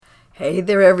Hey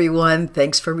there, everyone.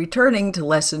 Thanks for returning to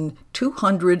lesson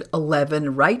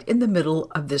 211, right in the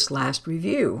middle of this last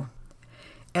review.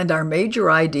 And our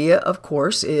major idea, of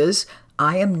course, is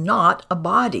I am not a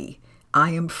body.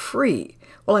 I am free.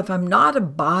 Well, if I'm not a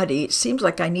body, it seems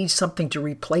like I need something to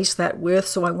replace that with,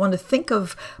 so I want to think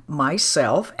of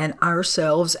myself and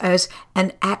ourselves as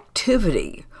an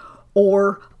activity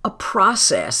or a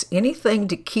process, anything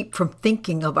to keep from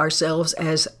thinking of ourselves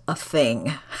as a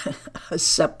thing, a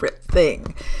separate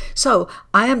thing. So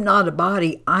I am not a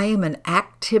body, I am an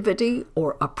activity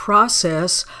or a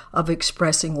process of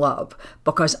expressing love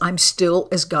because I'm still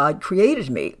as God created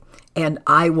me. And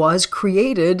I was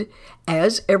created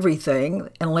as everything,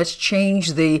 and let's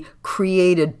change the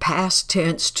created past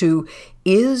tense to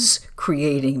is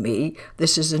creating me.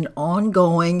 This is an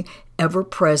ongoing,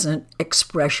 ever-present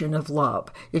expression of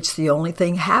love. It's the only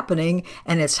thing happening,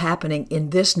 and it's happening in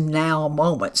this now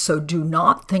moment. So do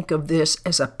not think of this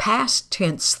as a past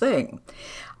tense thing.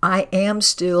 I am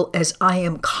still as I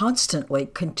am constantly,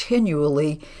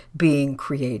 continually being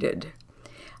created.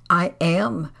 I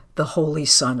am the Holy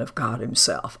Son of God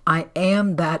Himself. I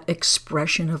am that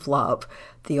expression of love,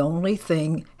 the only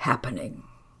thing happening.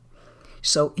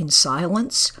 So in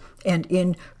silence and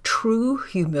in true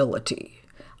humility,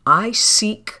 I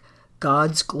seek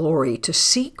God's glory. To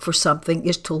seek for something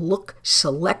is to look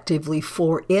selectively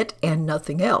for it and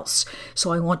nothing else.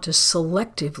 So I want to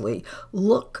selectively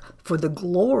look for the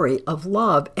glory of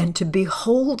love and to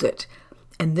behold it.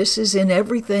 And this is in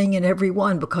everything and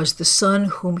everyone, because the Son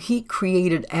whom He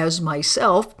created as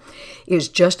myself is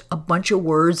just a bunch of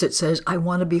words that says, I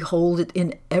want to behold it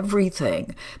in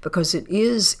everything, because it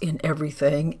is in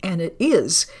everything and it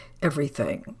is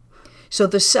everything. So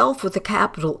the self with a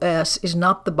capital S is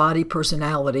not the body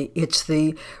personality, it's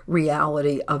the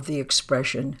reality of the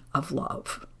expression of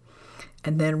love.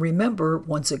 And then remember,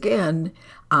 once again,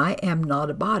 I am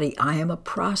not a body. I am a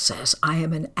process. I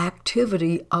am an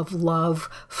activity of love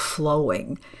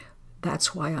flowing.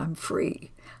 That's why I'm free.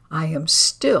 I am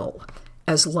still,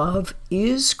 as love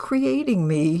is creating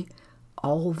me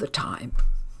all the time.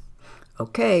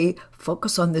 Okay,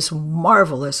 focus on this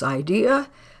marvelous idea,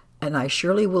 and I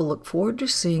surely will look forward to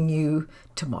seeing you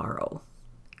tomorrow.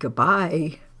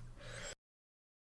 Goodbye.